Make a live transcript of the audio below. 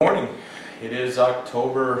It is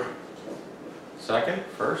October 2nd,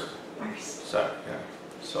 1st? 1st. 2nd, yeah.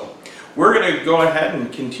 So we're going to go ahead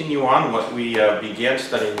and continue on what we began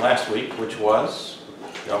studying last week, which was,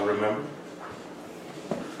 y'all remember?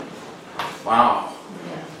 Wow.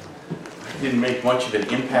 I didn't make much of an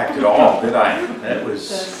impact at all, did I? That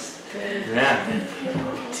was, man.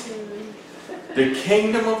 The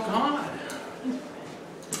kingdom of God.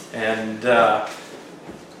 And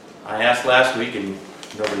I asked last week, and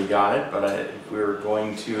nobody got it, but if we were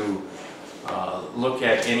going to look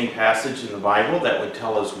at any passage in the Bible that would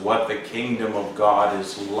tell us what the kingdom of God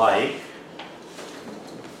is like,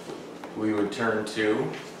 we would turn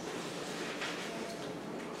to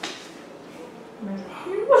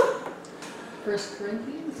Matthew? 1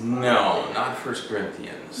 Corinthians? No, not 1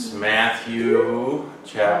 Corinthians. Matthew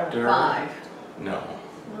chapter 5. No.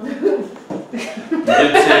 You did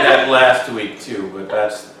say that last week too, but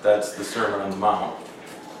that's the Sermon on the Mount.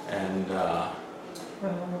 And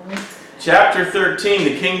chapter 13,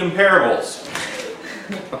 the Kingdom Parables.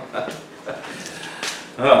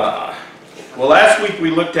 Well, last week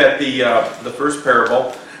we looked at the first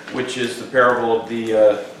parable, which is the parable of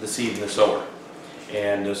the seed and the sower.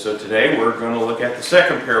 And so today we're going to look at the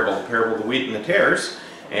second parable, the parable of the wheat and the tares.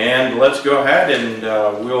 And let's go ahead and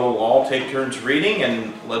we'll all take turns reading,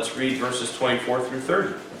 and let's read verses 24 through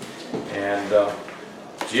 30. And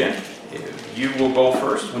Jen, you will go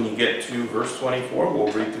first. When you get to verse 24,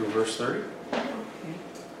 we'll read through verse 30.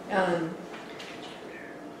 Okay.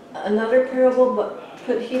 Another parable but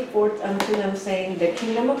put he forth unto them, saying, The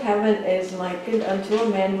kingdom of heaven is likened unto a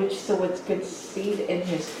man which soweth good seed in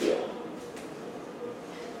his field.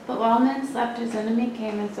 But while men slept, his enemy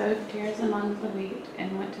came and sowed tares among the wheat,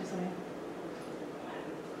 and went his way.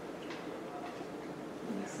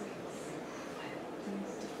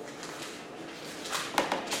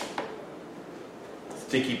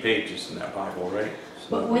 Sticky pages in that Bible, right?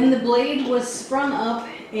 But when the blade was sprung up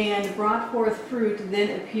and brought forth fruit,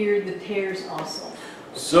 then appeared the tares also.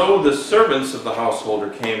 So the servants of the householder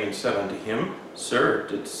came and said unto him, Sir,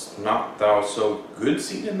 didst not thou sow good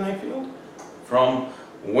seed in thy field? From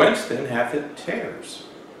whence then hath it tares?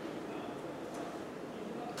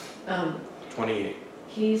 28.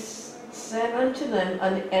 He said unto them,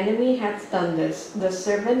 An enemy hath done this. The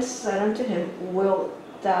servants said unto him, Wilt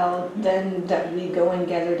thou then that we go and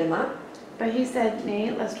gather them up? But he said,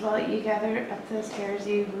 Nay, lest while ye gather up those tares,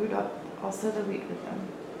 ye root up also the wheat with them.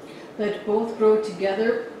 Let both grow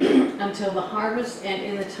together until the harvest, and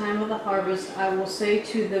in the time of the harvest I will say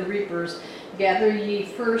to the reapers, Gather ye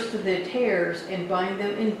first the tares, and bind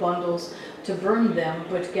them in bundles to burn them,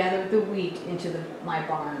 but gather the wheat into my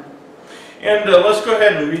barn. And let's go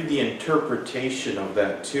ahead and read the interpretation of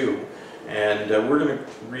that too. And we're going to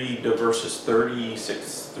read verses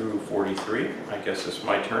 36 through 43. I guess it's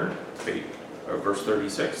my turn. Verse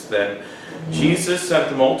 36. Then Jesus sent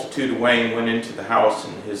the multitude away and went into the house,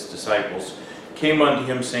 and his disciples came unto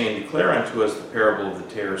him, saying, Declare unto us the parable of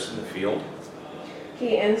the tares in the field.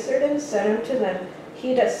 He answered and said unto them,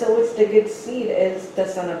 He that soweth the good seed is the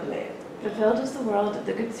Son of Man. The field is the world,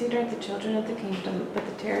 the good seed are the children of the kingdom, but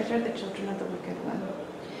the tares are the children of the wicked one.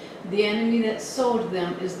 The enemy that sowed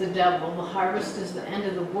them is the devil. The harvest is the end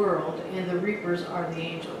of the world, and the reapers are the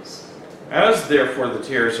angels. As therefore the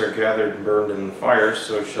tares are gathered and burned in the fire,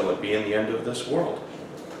 so shall it be in the end of this world.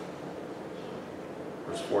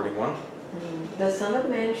 Verse 41. The Son of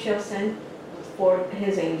Man shall send forth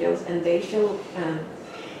his angels, and they shall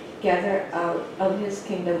gather out of his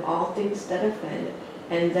kingdom all things that offend,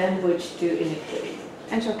 and them which do iniquity.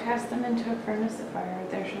 And shall cast them into a furnace of fire.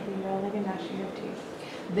 There shall be wailing and gnashing of teeth.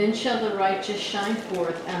 Then shall the righteous shine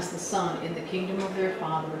forth as the sun in the kingdom of their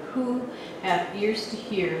Father. Who hath ears to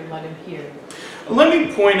hear, let him hear. Let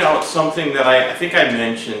me point out something that I think I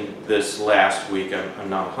mentioned this last week. I'm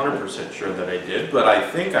not 100% sure that I did, but I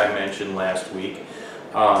think I mentioned last week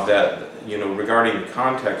that, regarding the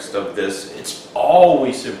context of this, it's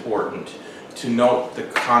always important to note the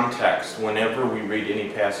context. Whenever we read any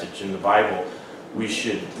passage in the Bible, we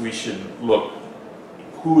should look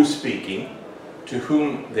who is speaking, to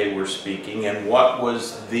whom they were speaking, and what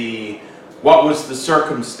was the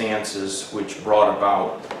circumstances which brought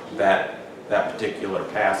about that particular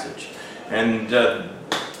passage. And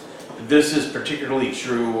this is particularly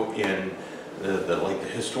true in the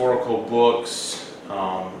historical books,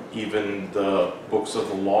 even the books of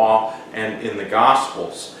the law, and in the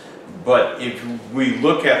Gospels. But if we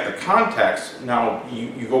look at the context, now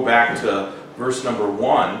you go back to verse number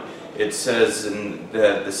 1, it says in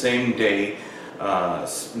the same day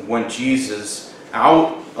went Jesus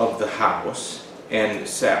out of the house and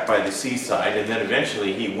sat by the seaside, and then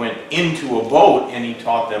eventually he went into a boat and he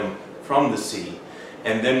taught them from the sea.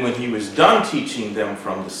 And then when he was done teaching them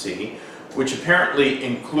from the sea, which apparently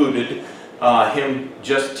included him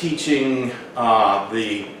just teaching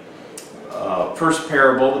the first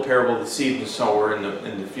parable, the parable of the seed and the sower in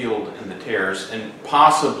the field and the tares, and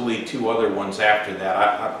possibly 2 other ones after that.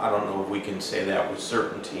 I don't know if we can say that with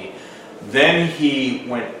certainty. Then he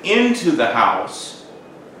went into the house,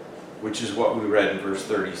 which is what we read in verse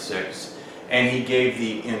 36, and he gave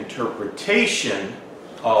the interpretation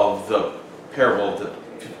of the parable of the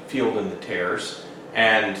field and the tares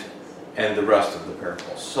and the rest of the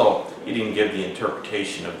parables. So he didn't give the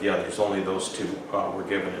interpretation of the others, only those 2 were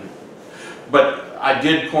given. But I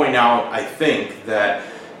did point out, I think, that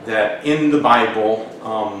in the Bible,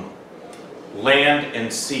 land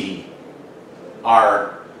and sea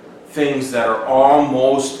are things that are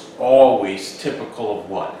almost always typical of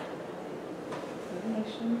what?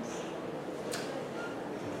 Nations.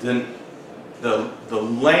 The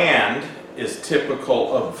land is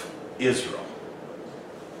typical of Israel,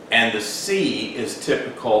 and the sea is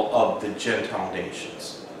typical of the Gentile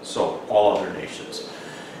nations, so all other nations.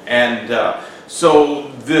 And so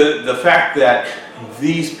the fact that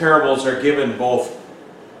these parables are given both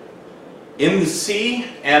in the sea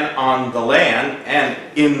and on the land and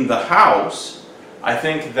in the house, I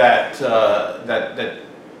think that that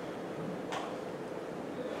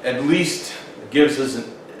at least gives us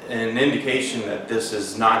an indication that this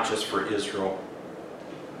is not just for Israel.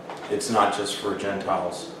 It's not just for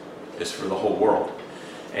Gentiles. It's for the whole world.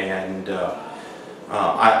 And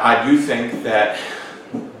I do think that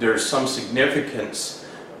there's some significance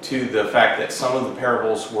to the fact that some of the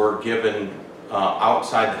parables were given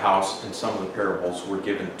outside the house and some of the parables were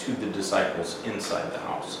given to the disciples inside the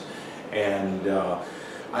house. And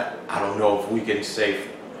I don't know if we can say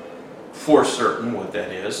for certain what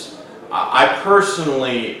that is. I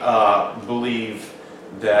personally believe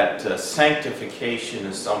that sanctification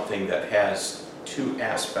is something that has 2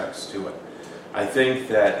 aspects to it. I think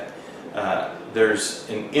that there's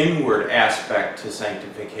an inward aspect to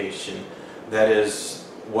sanctification that is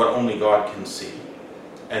what only God can see.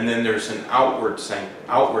 And then there's an outward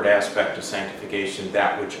aspect of sanctification,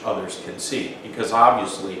 that which others can see. Because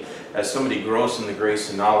obviously, as somebody grows in the grace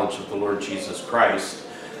and knowledge of the Lord Jesus Christ,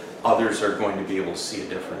 others are going to be able to see a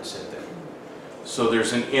difference in them. So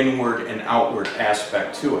there's an inward and outward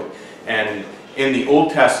aspect to it. And in the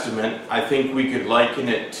Old Testament, I think we could liken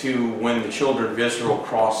it to when the children of Israel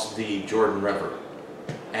crossed the Jordan River.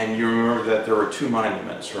 And you remember that there were 2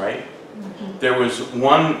 monuments, right? Mm-hmm. There was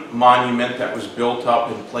one monument that was built up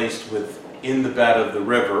and placed within the bed of the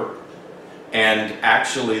river. And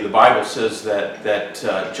actually, the Bible says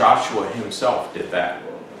that Joshua himself did that.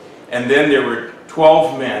 And then there were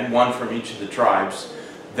 12 men, one from each of the tribes,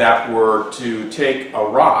 that were to take a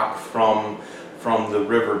rock from the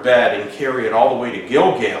river bed and carry it all the way to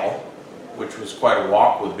Gilgal, which was quite a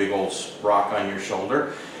walk with a big old rock on your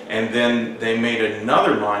shoulder. And then they made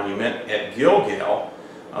another monument at Gilgal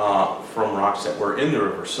from rocks that were in the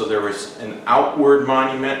river. So there was an outward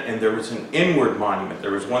monument and there was an inward monument.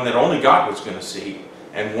 There was one that only God was going to see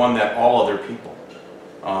and one that all other people,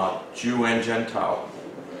 Jew and Gentile,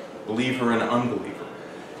 believer and unbeliever.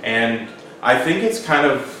 And I think it's kind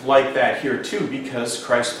of like that here too, because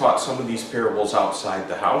Christ taught some of these parables outside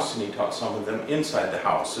the house and he taught some of them inside the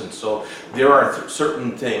house. And so there are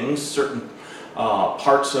certain things, certain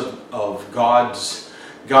parts of God's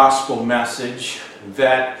gospel message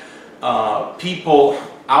that people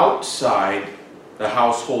outside the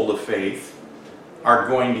household of faith are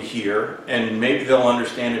going to hear, and maybe they'll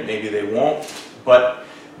understand it, maybe they won't, but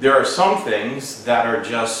there are some things that are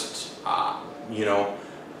just,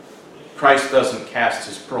 Christ doesn't cast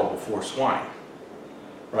his pearl before swine,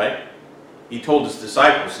 right? He told his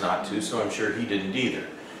disciples not to, so I'm sure he didn't either.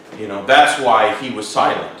 That's why he was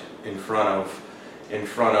silent in front of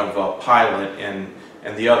Pilate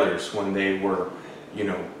and the others when they were,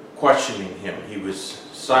 questioning him. He was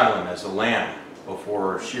silent as a lamb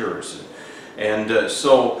before shearers, and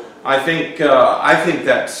so I think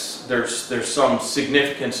there's some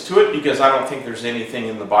significance to it, because I don't think there's anything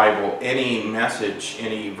in the Bible, any message,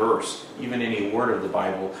 any verse, even any word of the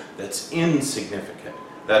Bible that's insignificant.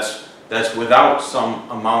 That's without some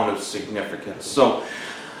amount of significance. So,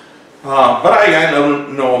 but I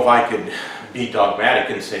don't know if I could be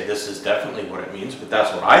dogmatic and say this is definitely what it means, but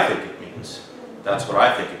that's what I think it means. That's what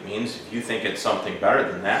I think it means. If you think it's something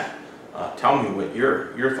better than that, tell me what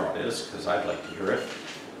your thought is, because I'd like to hear it.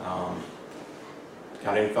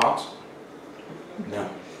 Got any thoughts? No.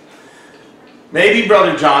 Maybe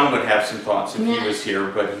Brother John would have some thoughts if he was here,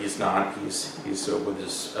 but he's not. He's with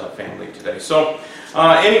his family today. So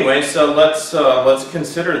anyway, so let's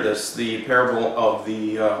consider this, the parable of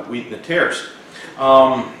the wheat and the tares.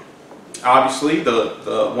 Obviously,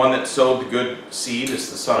 the one that sowed the good seed is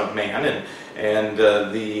the Son of Man, and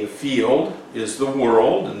the field is the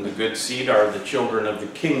world, and the good seed are the children of the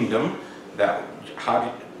kingdom.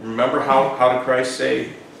 Remember how did Christ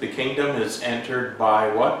say the kingdom is entered by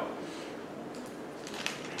what?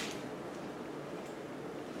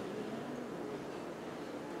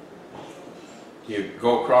 You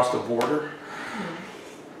go across the border?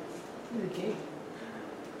 Okay.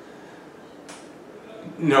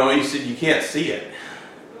 No, he said you can't see it.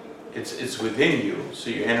 It's within you, so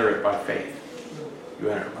you enter it by faith. You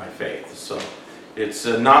enter it by faith. So it's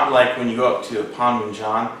not like when you go up to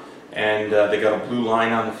Panmunjom and they got a blue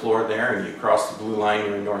line on the floor there, and you cross the blue line,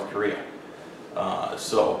 you're in North Korea.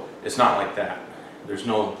 So it's not like that. There's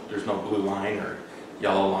no blue line or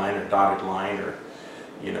yellow line or dotted line or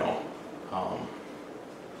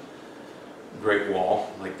Great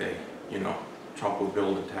Wall like Trump will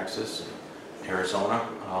build in Texas and Arizona.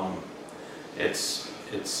 It's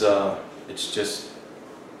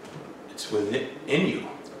within you.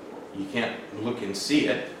 You can't look and see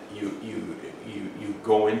it. You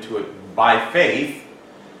go into it by faith,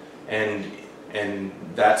 and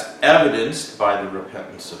that's evidenced by the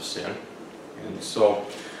repentance of sin. And so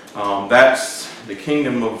that's the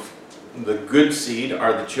kingdom of the good seed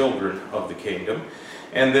are the children of the kingdom,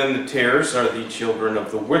 and then the tares are the children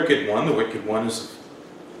of the wicked one. The wicked one is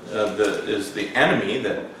the enemy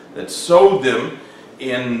that sowed them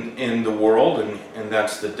in the world, and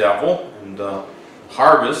that's the devil. And the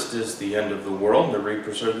harvest is the end of the world, and the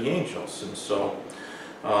reapers are the angels. And so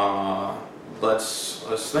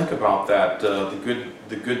let's think about that.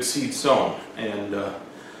 The good seed sown, and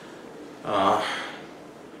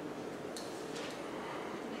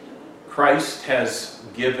Christ has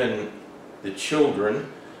given the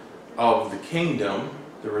children of the kingdom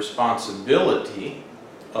the responsibility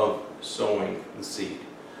of sowing the seed.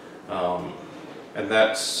 And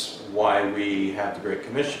that's why we have the Great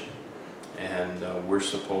Commission. And we're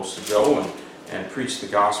supposed to go and preach the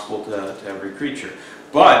gospel to every creature.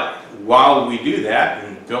 But while we do that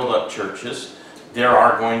and build up churches, there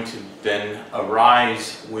are going to then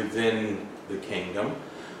arise within the kingdom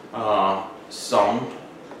some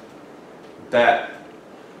that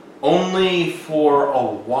only for a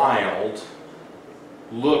while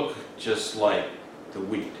look just like the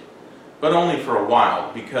wheat. But only for a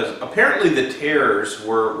while, because apparently the tares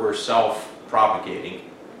were self-propagating.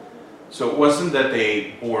 So it wasn't that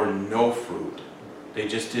they bore no fruit. They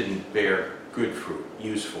just didn't bear good fruit,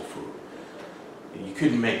 useful fruit. You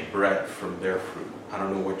couldn't make bread from their fruit. I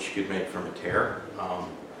don't know what you could make from a tare.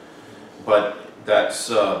 But that's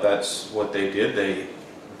what they did.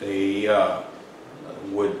 They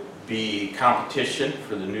would be competition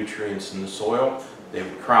for the nutrients in the soil. They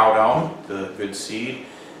would crowd out the good seed.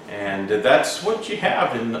 And that's what you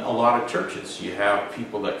have in a lot of churches. You have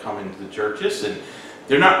people that come into the churches, and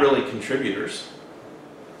they're not really contributors.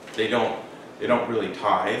 They don't really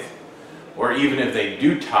tithe, or even if they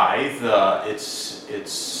do tithe,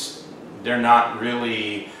 they're not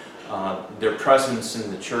really. Their presence in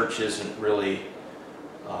the church isn't really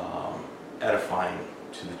edifying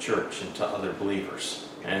to the church and to other believers.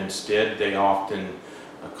 And instead, they often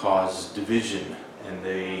cause division, and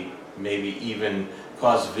they maybe even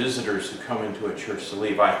cause visitors who come into a church to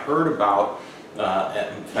leave. I heard about,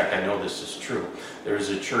 in fact I know this is true, there's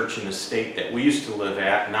a church in the state that we used to live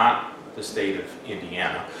at, not the state of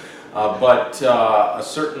Indiana, but a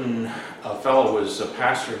certain fellow was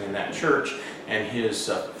pastoring in that church, and his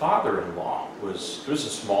father-in-law it was a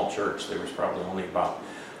small church. There was probably only about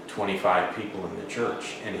 25 people in the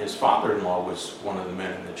church, and his father-in-law was one of the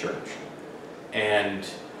men in the church. And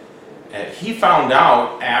he found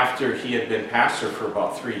out after he had been pastor for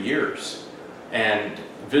about 3 years, and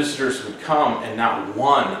visitors would come, and not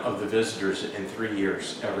one of the visitors in 3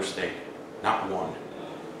 years ever stayed. Not one.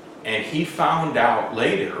 And he found out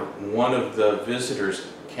later, one of the visitors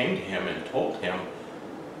came to him and told him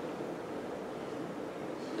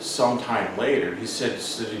sometime later, he said,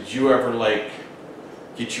 "So did you ever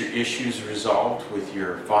get your issues resolved with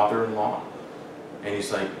your father-in-law?" And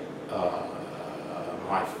he's like,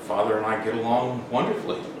 "My father and I get along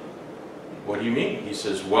wonderfully." "What do you mean?" He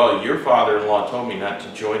says, "Well, your father-in-law told me not to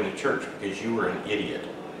join the church because you were an idiot."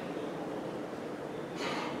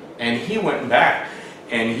 And he went back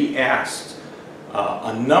and he asked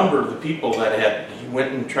a number of the people that he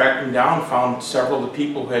went and tracked him down, found several of the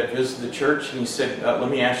people who had visited the church, and he said, let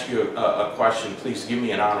me ask you a question. Please give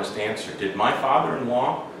me an honest answer. Did my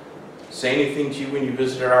father-in-law say anything to you when you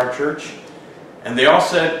visited our church? And they all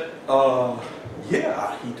said,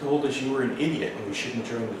 yeah, he told us you were an idiot and we shouldn't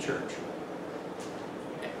join the church.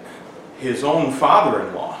 His own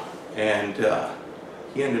father-in-law. And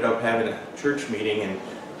he ended up having a church meeting and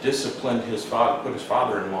disciplined his father, put his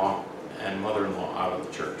father-in-law and mother-in-law out of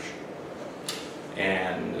the church.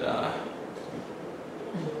 And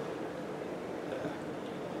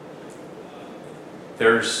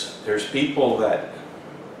there's people that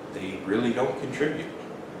they really don't contribute.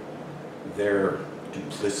 They're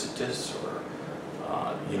duplicitous, or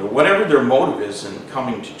whatever their motive is in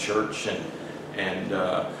coming to church, and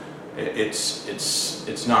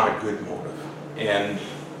it's not a good motive. And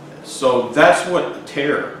so that's what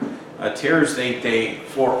tares, they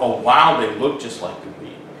for a while they look just like the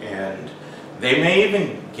wheat, and they may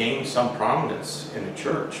even gain some prominence in a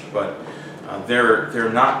church, but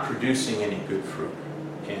they're not producing any good fruit.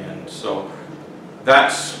 And so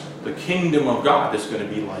that's the kingdom of God is going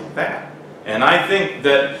to be like that. And I think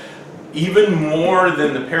that even more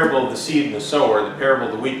than the parable of the seed and the sower, the parable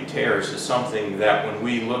of the wheat and tares is something that when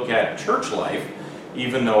we look at church life,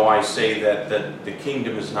 even though I say that the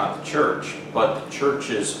kingdom is not the church, but the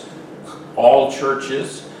churches, all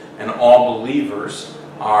churches and all believers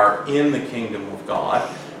are in the kingdom of God.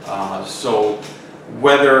 So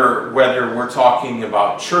whether we're talking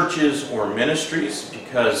about churches or ministries,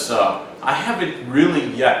 because I haven't really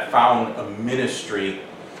yet found a ministry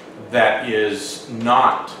that is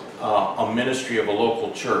not a ministry of a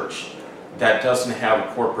local church that doesn't have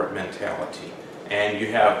a corporate mentality. And you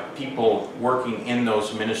have people working in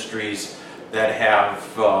those ministries that have,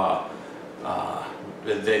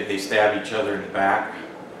 they stab each other in the back.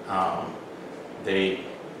 They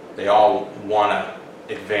all want to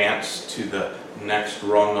advance to the next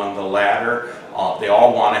rung on the ladder. They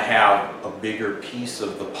all want to have a bigger piece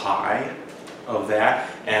of the pie of that.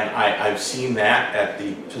 And I've seen that at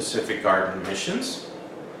the Pacific Garden Missions.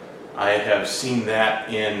 I have seen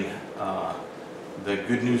that in the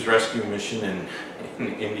Good News Rescue Mission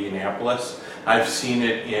in Indianapolis. I've seen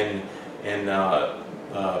it in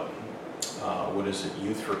what is it,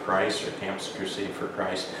 Youth for Christ or Campus Crusade for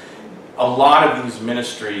Christ. A lot of these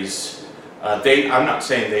ministries, I'm not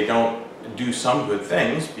saying they don't do some good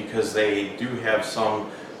things, because they do have some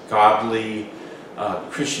godly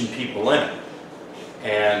Christian people in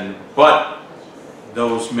it. But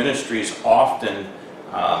those ministries often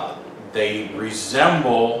they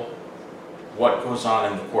resemble what goes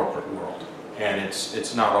on in the corporate world, and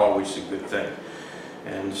it's not always a good thing.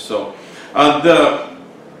 And so the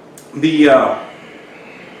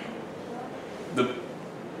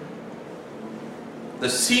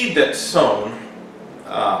seed that's sown,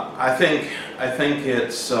 I think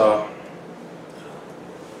it's. I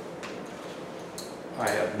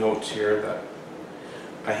have notes here that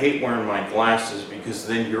I hate wearing my glasses because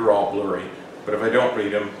then you're all blurry. But if I don't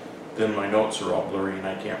read them, then my notes are all blurry and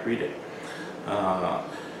I can't read it.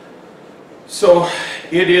 So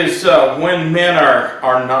it is when men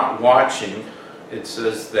are not watching. It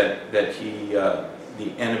says that he,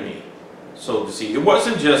 the enemy, sowed the seed. It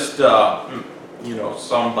wasn't just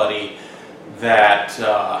somebody that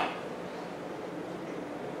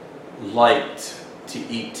liked to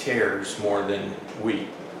eat tares more than wheat.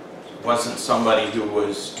 It wasn't somebody who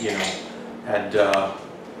was had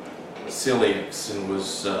celiacs and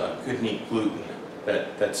was couldn't eat gluten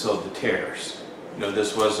that sowed the tares.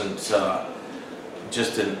 This wasn't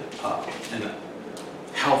just an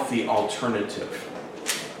healthy alternative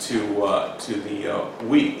to the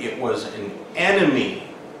wheat. It was an enemy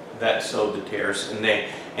that sowed the tares, and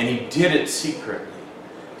he did it secretly,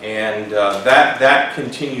 and that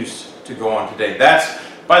continues to go on today. That's,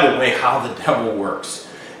 by the way, how the devil works.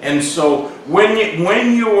 And so when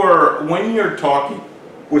you're talking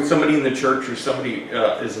with somebody in the church, or somebody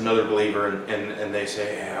is another believer, and they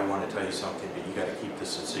say, "Hey, I want to tell you something, but you got to keep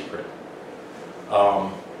this a secret."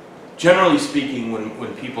 Generally speaking,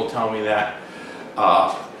 when people tell me that,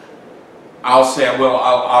 I'll say, "Well,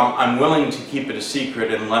 I'm willing to keep it a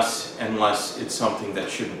secret unless it's something that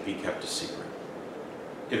shouldn't be kept a secret.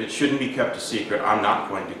 If it shouldn't be kept a secret, I'm not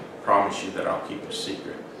going to promise you that I'll keep it a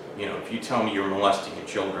secret. If you tell me you're molesting your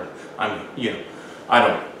children, I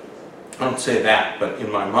don't say that, but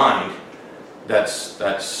in my mind, that's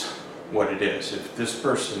what it is. If this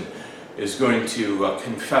person is going to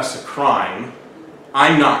confess a crime,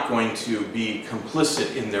 I'm not going to be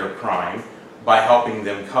complicit in their crime. by helping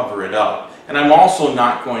them cover it up. And I'm also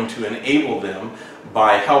not going to enable them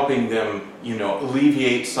by helping them,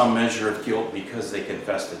 alleviate some measure of guilt because they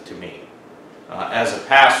confessed it to me. As a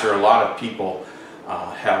pastor, a lot of people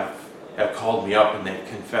have called me up and they've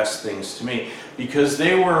confessed things to me because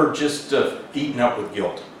they were just eaten up with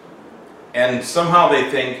guilt. And somehow they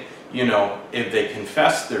think, if they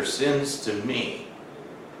confess their sins to me,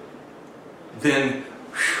 then,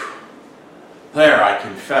 there, I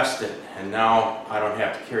confessed it, and now I don't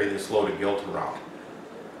have to carry this load of guilt around.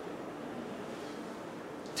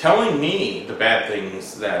 Telling me the bad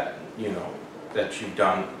things that, that you've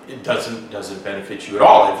done, it doesn't benefit you at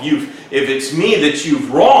all. If it's me that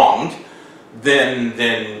you've wronged, then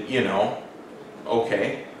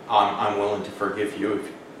okay, I'm willing to forgive you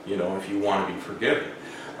if you want to be forgiven.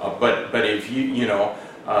 But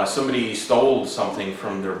if somebody stole something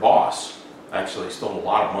from their boss, actually stole a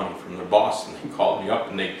lot of money from their boss, and they called me up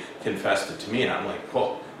and they confessed it to me, and I'm like,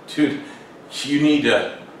 well, dude,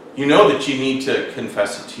 you know that you need to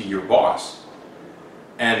confess it to your boss.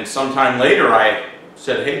 And sometime later I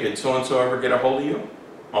said, hey, did so-and-so ever get a hold of you?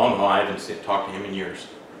 Oh no, I haven't talked to him in years.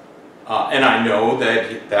 And I know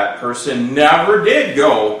that that person never did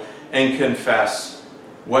go and confess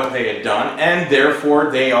what they had done, and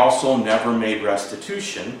therefore they also never made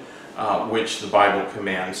restitution, which the Bible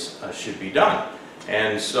commands should be done.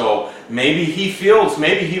 And so maybe he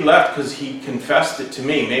left because he confessed it to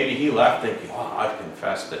me. Maybe he left thinking, oh, I've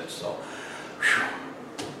confessed it, so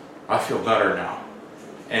I feel better now.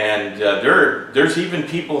 And there's even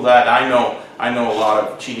people that I know a lot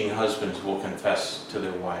of cheating husbands will confess to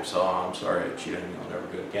their wives, oh, I'm sorry I cheated on you, I'll never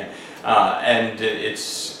do it again. And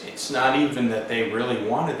it's not even that they really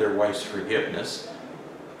wanted their wife's forgiveness.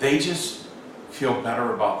 They just feel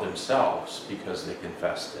better about themselves because they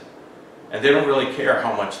confessed it. And they don't really care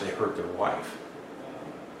how much they hurt their wife.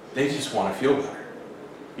 They just want to feel better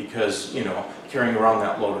because, carrying around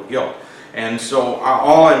that load of guilt. And so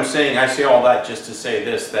all I'm saying, I say all that just to say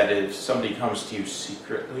this, that if somebody comes to you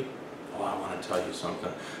secretly, oh, I want to tell you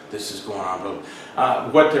something, this is going on,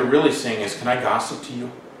 what they're really saying is, can I gossip to you?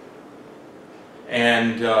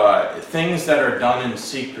 And things that are done in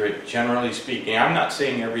secret, generally speaking, I'm not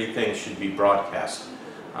saying everything should be broadcast.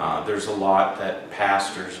 There's a lot that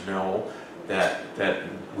pastors know that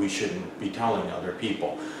we shouldn't be telling other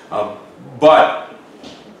people. But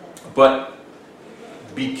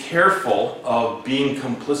be careful of being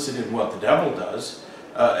complicit in what the devil does.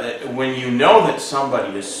 When you know that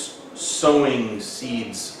somebody is sowing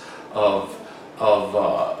seeds of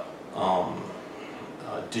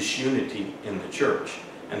disunity in the church,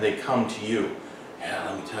 and they come to you, yeah,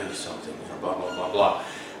 let me tell you something, blah, blah, blah,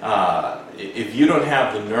 blah. If you don't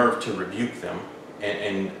have the nerve to rebuke them,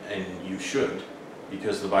 and you should,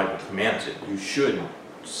 because the Bible commands it, you should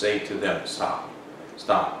say to them, stop.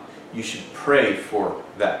 You should pray for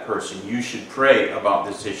that person. You should pray about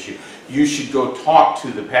this issue. You should go talk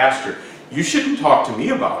to the pastor. You shouldn't talk to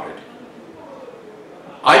me about it.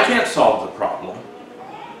 I can't solve the problem.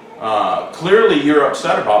 Clearly you're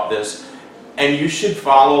upset about this, and you should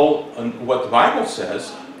follow what the Bible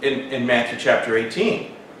says in Matthew chapter 18.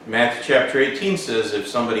 Matthew chapter 18 says if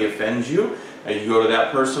somebody offends you, you go to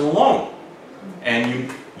that person alone.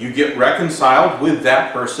 And you get reconciled with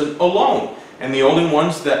that person alone. And the only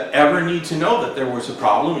ones that ever need to know that there was a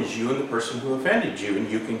problem is you and the person who offended you, and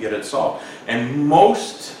you can get it solved. And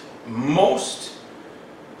most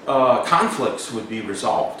conflicts would be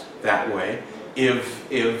resolved that way if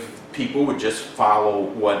people would just follow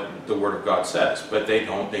what the Word of God says. But they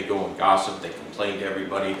don't. They go and gossip. They complain to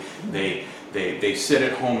everybody. They sit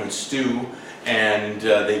at home and stew, and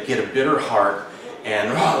they get a bitter heart.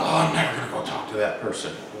 And I'm never going to go talk to that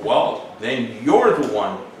person. Well, then you're the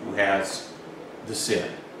one who has the sin.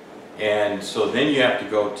 And so then you have to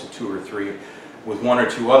go to 2 or 3 with 1 or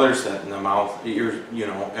 2 others, that in the mouth,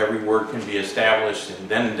 every word can be established, and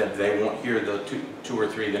then if they won't hear the 2 or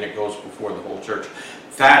 3, then it goes before the whole church.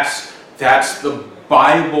 That's the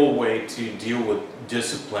Bible way to deal with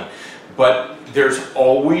discipline. But there's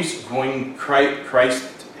always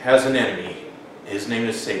Christ has an enemy. His name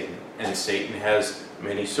is Satan. And Satan has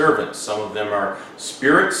many servants. Some of them are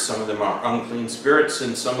spirits, some of them are unclean spirits,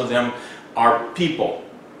 and some of them are people.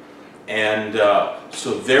 And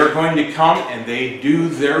so they're going to come and they do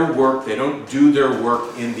their work. They don't do their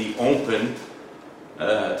work in the open.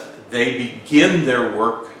 They begin their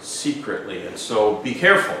work secretly. And so be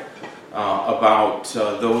careful about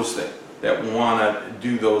those that want to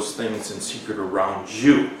do those things in secret around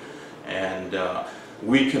you. And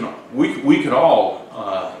we could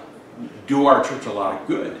all do our church a lot of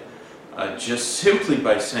good just simply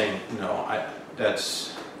by saying, no,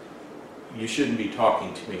 you shouldn't be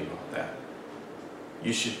talking to me about that.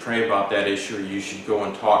 You should pray about that issue, or you should go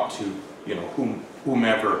and talk to,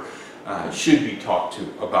 whomever should be talked to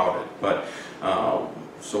about it. But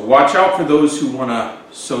so watch out for those who want to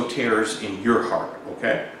sow tares in your heart,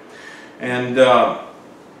 okay? And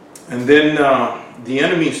then the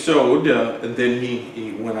enemy sowed, and then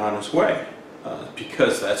he went on his way,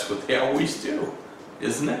 because that's what they always do,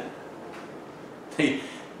 isn't it? They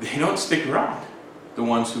don't stick around, the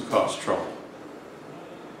ones who cause trouble.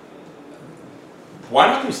 Why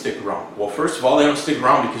don't they stick around? Well, first of all, they don't stick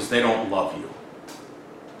around because they don't love you.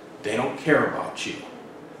 They don't care about you.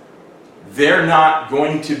 They're not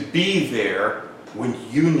going to be there when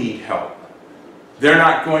you need help. They're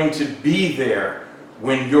not going to be there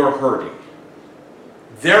when you're hurting.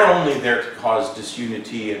 They're only there to cause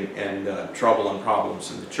disunity and trouble and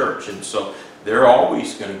problems in the church. And so they're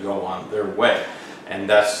always going to go on their way. And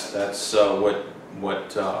that's what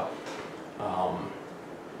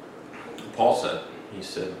Paul said. He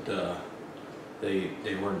said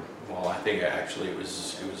they were, well, I think actually it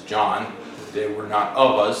was John. They were not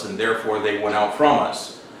of us, and therefore they went out from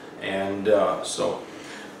us. And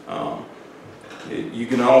you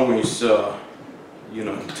can always tell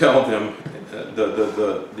them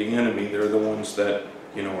the enemy, they're the ones that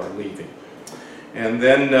are leaving. And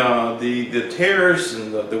then the tares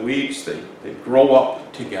and the weeds, they grow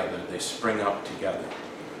up together, they spring up together.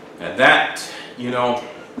 And that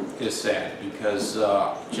is sad, because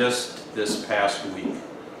just this past week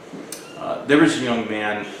there was a young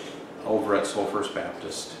man over at Soul First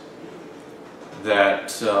Baptist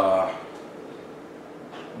that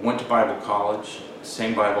went to Bible college,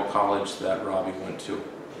 same Bible college that Robbie went to.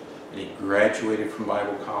 And he graduated from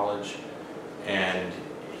Bible college, and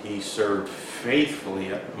he served faithfully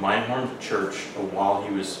at Minehorn Church while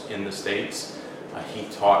he was in the States. He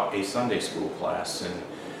taught a Sunday school class,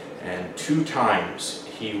 and 2 times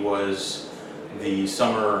he was the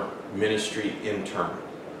summer ministry intern.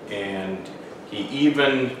 And he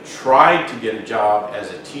even tried to get a job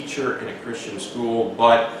as a teacher in a Christian school,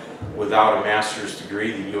 but without a master's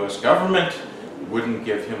degree, the U.S. government wouldn't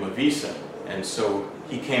give him a visa. And so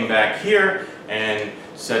he came back here and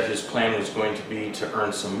said his plan was going to be to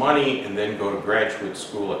earn some money and then go to graduate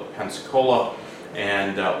school at Pensacola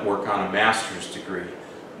and work on a master's degree.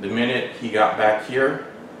 The minute he got back here,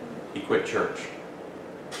 he quit church.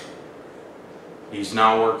 He's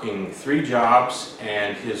now working 3 jobs,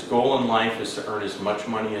 and his goal in life is to earn as much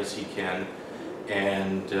money as he can.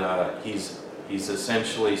 And he's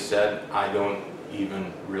essentially said, I don't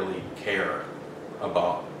even really care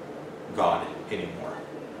about God anymore.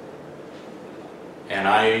 And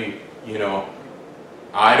I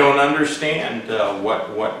don't understand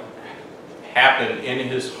what happened in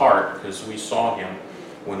his heart, because we saw him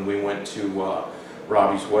when we went to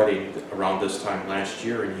Robbie's wedding around this time last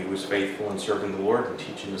year, and he was faithful in serving the Lord and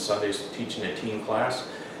teaching teaching a teen class,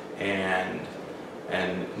 and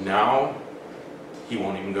now he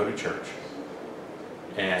won't even go to church.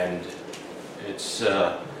 And it's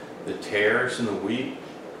the tares and the wheat,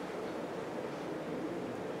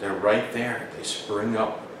 they're right there. They spring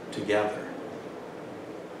up together.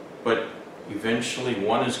 But eventually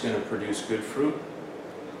one is going to produce good fruit,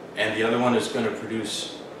 and the other one is going to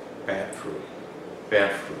produce bad fruit.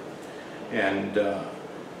 And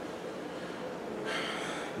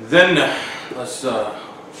then let's go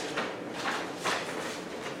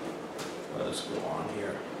on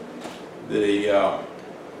here.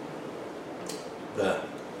 The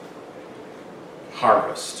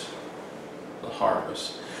harvest. The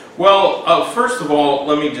harvest. Well, first of all,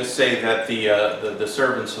 let me just say that the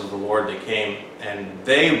servants of the Lord, they came and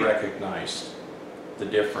they recognized the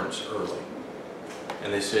difference early.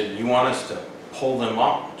 And they said, you want us to pull them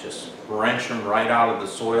up, just wrench them right out of the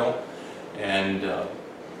soil? And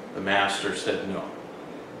the master said no.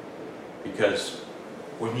 Because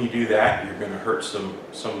when you do that, you're going to hurt some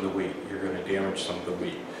of the wheat. You're going to damage some of the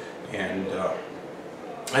wheat. And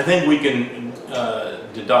I think we can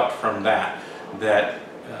deduct from that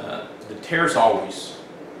the tares always,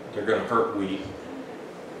 they're going to hurt wheat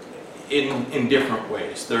in different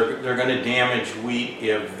ways. They're going to damage wheat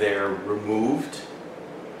if they're removed.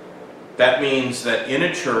 That means that in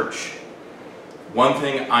a church, one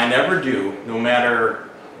thing I never do, no matter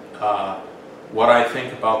what I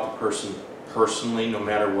think about the person personally, no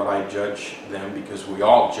matter what I judge them, because we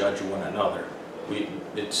all judge one another.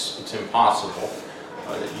 It's impossible.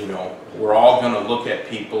 We're all going to look at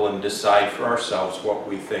people and decide for ourselves what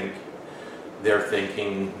we think they're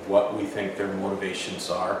thinking, what we think their motivations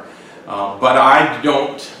are. But I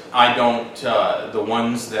don't. The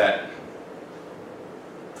ones that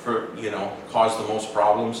cause the most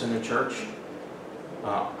problems in the church.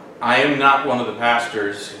 I am not one of the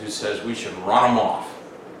pastors who says we should run them off.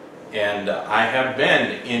 And I have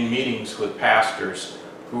been in meetings with pastors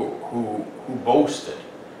who boasted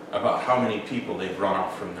about how many people they've run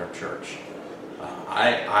off from their church.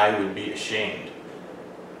 I would be ashamed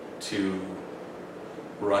to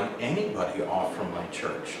run anybody off from my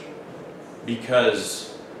church,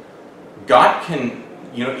 because God can,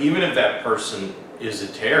 even if that person is a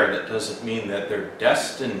tear, that doesn't mean that they're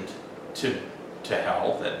destined to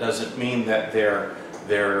hell. That doesn't mean that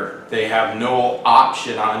they have no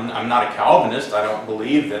option on. I'm not a Calvinist. I don't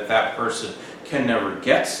believe that person can never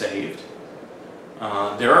get saved.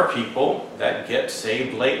 There are people that get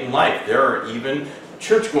saved late in life. There are even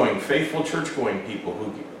faithful church-going people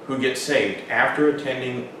who get saved after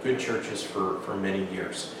attending good churches for many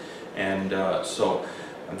years. And so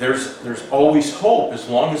there's always hope. As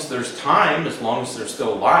long as there's time, as long as they're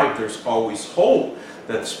still alive, there's always hope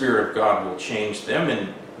that the Spirit of God will change them.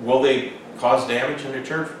 And will they cause damage in the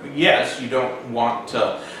church? Yes. You don't want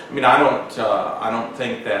to. I don't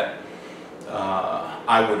think that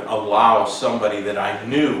I would allow somebody that I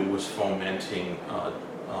knew was fomenting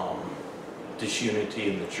disunity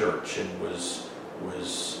in the church and was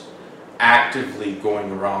actively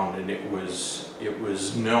going around, and it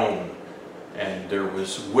was known, and there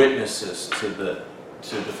was witnesses to the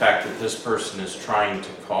fact that this person is trying to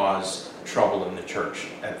cause trouble in the church.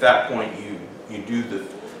 At that point, you do the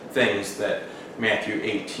things that Matthew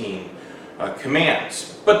 18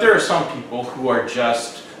 commands. But there are some people who are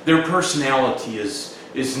just, their personality is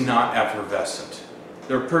not effervescent.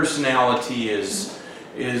 Their personality is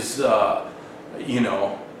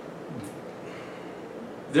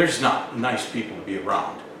there's not nice people to be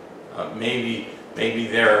around. Maybe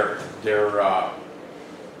they're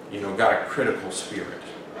got a critical spirit.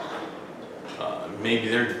 Maybe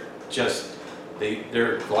they're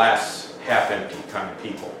they're glass half empty kind of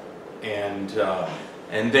people, and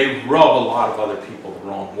they rub a lot of other people the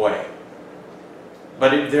wrong way.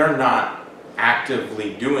 But if they're not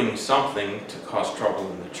actively doing something to cause trouble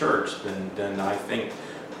in the church, then I think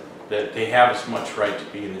that they have as much right to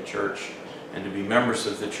be in the church and to be members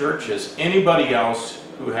of the church as anybody else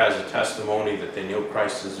who has a testimony that they know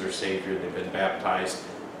Christ as their Savior, they've been baptized,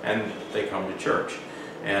 and they come to church.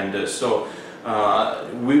 And so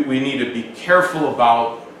we need to be careful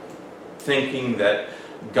about thinking that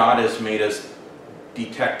God has made us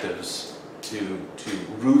detectives to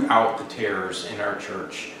root out the tares in our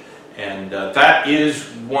church. And that is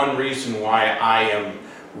one reason why I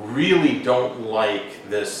really don't like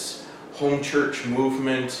this home church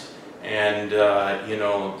movement and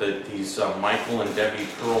these Michael and Debbie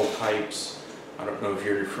Pearl types. I don't know if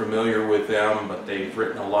you're familiar with them, but they've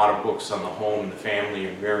written a lot of books on the home, the family,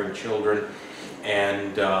 and rearing children,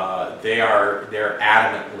 and they're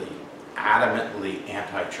adamantly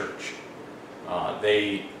anti-church.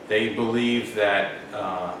 They believe that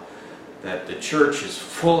the church is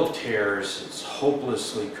full of tares, it's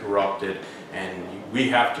hopelessly corrupted, and we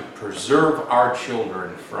have to preserve our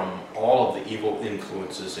children from all of the evil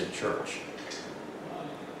influences in church.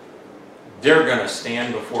 They're going to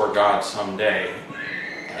stand before God someday,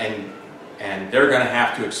 and they're going to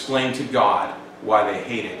have to explain to God why they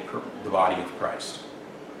hated the body of Christ.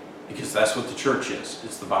 Because that's what the church is.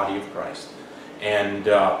 It's the body of Christ. And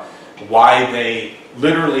why they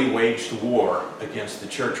literally waged war against the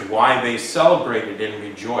church, why they celebrated and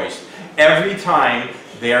rejoiced every time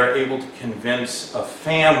they are able to convince a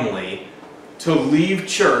family to leave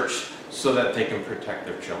church so that they can protect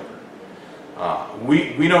their children.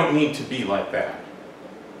 We don't need to be like that.